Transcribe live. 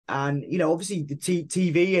And, obviously the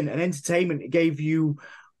TV and entertainment gave you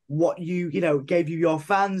what gave you your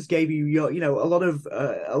fans, gave you your, a lot of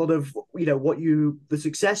the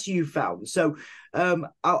success you found. So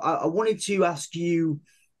I wanted to ask you,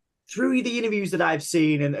 through the interviews that I've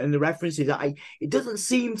seen and the references, it doesn't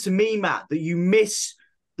seem to me, Matt, that you miss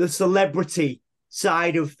the celebrity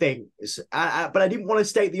side of things. But I didn't want to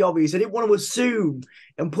state the obvious. I didn't want to assume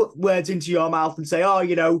and put words into your mouth and say, oh,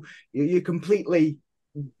 you're completely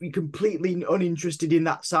uninterested in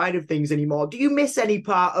that side of things anymore. Do you miss any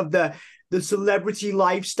part of the celebrity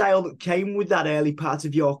lifestyle that came with that early part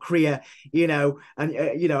of your career, and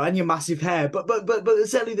your massive hair, but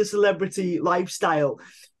certainly the celebrity lifestyle?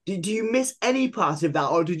 Do you miss any part of that,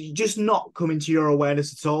 or did you just not come into your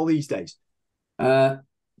awareness at all these days?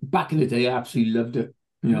 Back in the day, I absolutely loved it.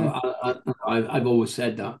 I've always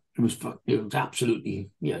said that it was absolutely,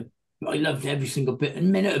 I loved every single bit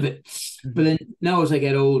and minute of it. But then now, as I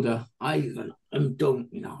get older, I don't,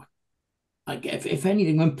 if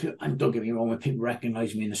anything, and don't get me wrong, when people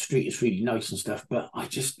recognize me in the street, it's really nice and stuff. But I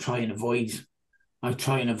just try and avoid. I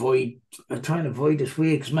try and avoid this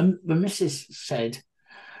weird, because my missus said,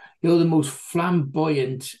 you're the most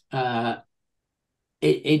flamboyant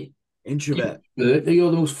introvert. You're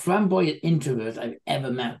the most flamboyant introvert I've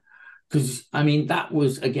ever met. Because, that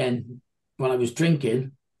was, again, when I was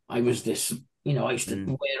drinking, I was this, I used to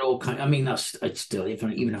wear all kind. I'd still,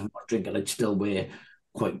 even if I'm not drinking, I'd still wear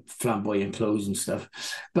quite flamboyant clothes and stuff.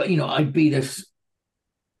 But, I'd be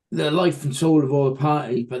the life and soul of all the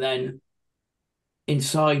party. But then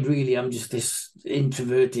inside, really, I'm just this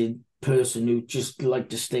introverted person who just like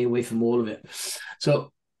to stay away from all of it.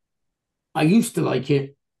 So I used to like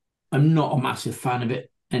it. I'm not a massive fan of it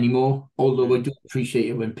anymore, although I do appreciate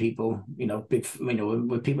it when people,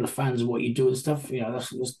 when people are fans of what you do and stuff,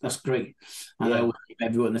 that's great. And I always give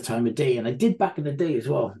everyone the time of day, and I did back in the day as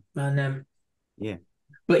well. And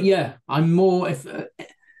but yeah, I'm more, to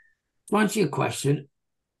answer your question,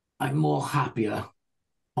 I'm more happier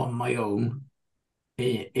on my own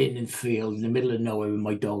in the field in the middle of nowhere with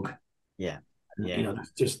my dog.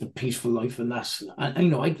 That's just the peaceful life, and that's why I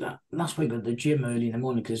go to the gym early in the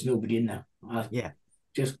morning, because there's nobody in there.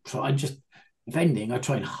 If anything, I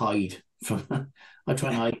try and hide from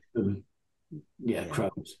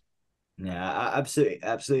crowds. Yeah,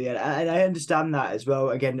 absolutely, and I understand that as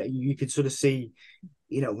well. Again, you could sort of see,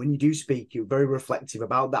 when you do speak, you're very reflective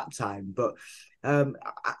about that time. But from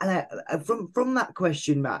that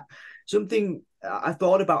question, Matt, something I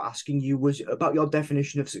thought about asking you was about your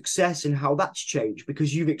definition of success and how that's changed,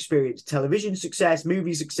 because you've experienced television success,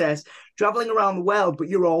 movie success, traveling around the world, but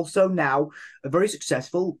you're also now a very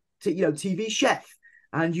successful, TV chef,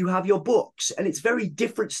 and you have your books, and it's very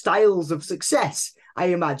different styles of success, I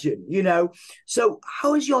imagine, So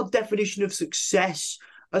how is your definition of success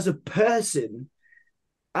as a person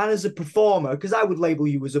and as a performer? Because I would label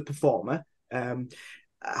you as a performer.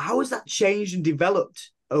 How has that changed and developed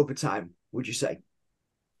over time, would you say?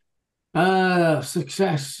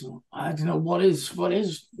 Success. I don't know what is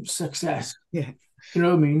success. Yeah. You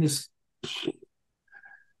know what I mean?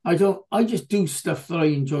 I just do stuff that I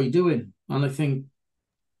enjoy doing. And I think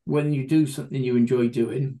when you do something you enjoy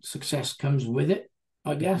doing, success comes with it,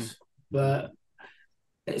 I guess. But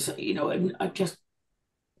it's, I just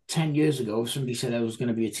 10 years ago, if somebody said I was going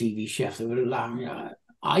to be a TV chef, they would have laughed.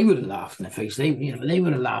 I would have laughed in their face. They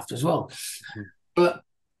would have laughed as well. But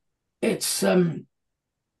it's you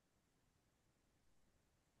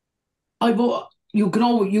can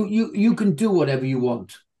always you can do whatever you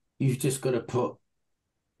want. You've just got to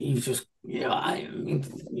I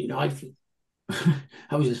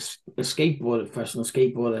was a skateboarder, professional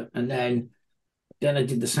skateboarder, and then I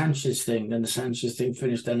did the Sanchez thing. Then the Sanchez thing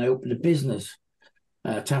finished. Then I opened a business,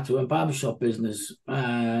 tattoo and barbershop business.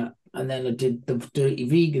 And then I did the Dirty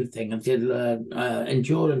Vegan thing. I did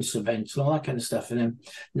endurance events and all that kind of stuff. And then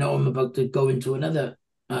now I'm about to go into another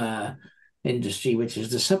industry, which is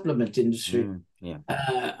the supplement industry.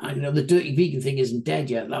 I know the Dirty Vegan thing isn't dead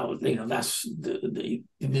yet. That's the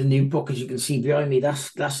new book, as you can see behind me.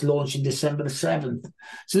 That's launching December the 7th.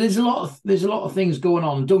 So there's a lot of things going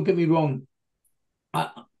on. Don't get me wrong. I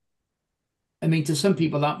mean, to some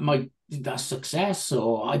people that's success,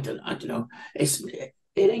 or I don't know.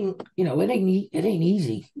 It ain't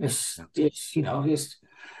easy.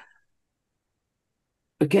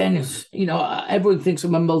 Everyone thinks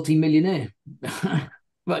I'm a multi-millionaire,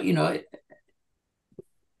 but the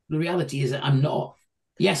reality is that I'm not.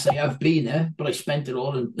 Yes, I have been there, but I spent it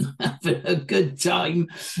all and having a good time.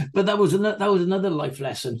 But that was another life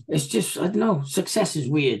lesson. It's just, I don't know. Success is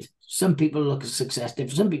weird. Some people look at success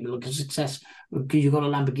different. Some people look at success because you got a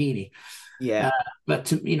Lamborghini. Yeah.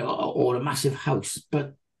 But you know, or a massive house.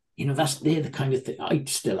 But you know, they're the kind of thing I'd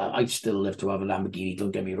still live to have a Lamborghini.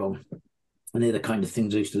 Don't get me wrong. And they're the kind of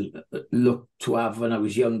things I used to look to have when I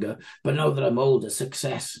was younger. But now that I'm older,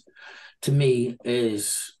 success to me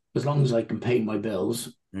is as long as I can pay my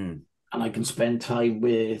bills and I can spend time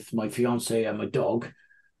with my fiance and my dog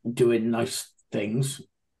doing nice things,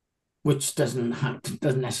 which doesn't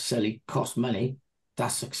necessarily cost money.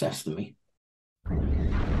 That's success to me.